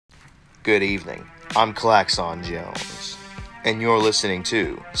Good evening. I'm Klaxon Jones, and you're listening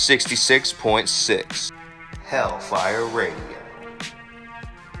to 66.6 Hellfire Radio.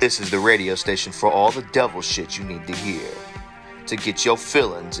 This is the radio station for all the devil shit you need to hear to get your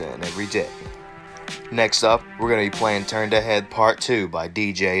fillings in every day. Next up, we're going to be playing Turned Ahead Part 2 by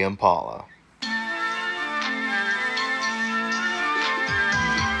DJ Impala.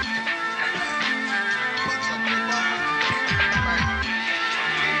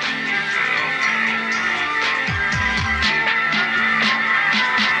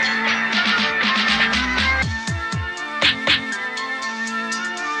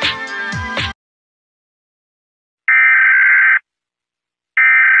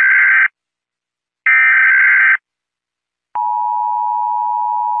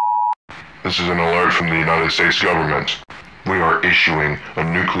 This is an alert from the United States government. We are issuing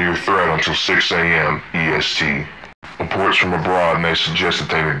a nuclear threat until 6 a.m. EST. Reports from abroad may suggest that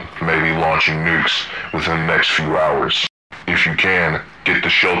they may be launching nukes within the next few hours. If you can, get to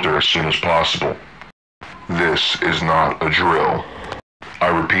shelter as soon as possible. This is not a drill. I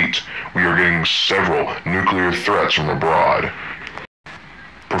repeat, we are getting several nuclear threats from abroad.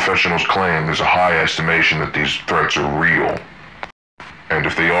 Professionals claim there's a high estimation that these threats are real. And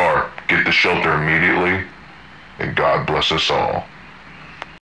if they are, get to shelter immediately, and God bless us all.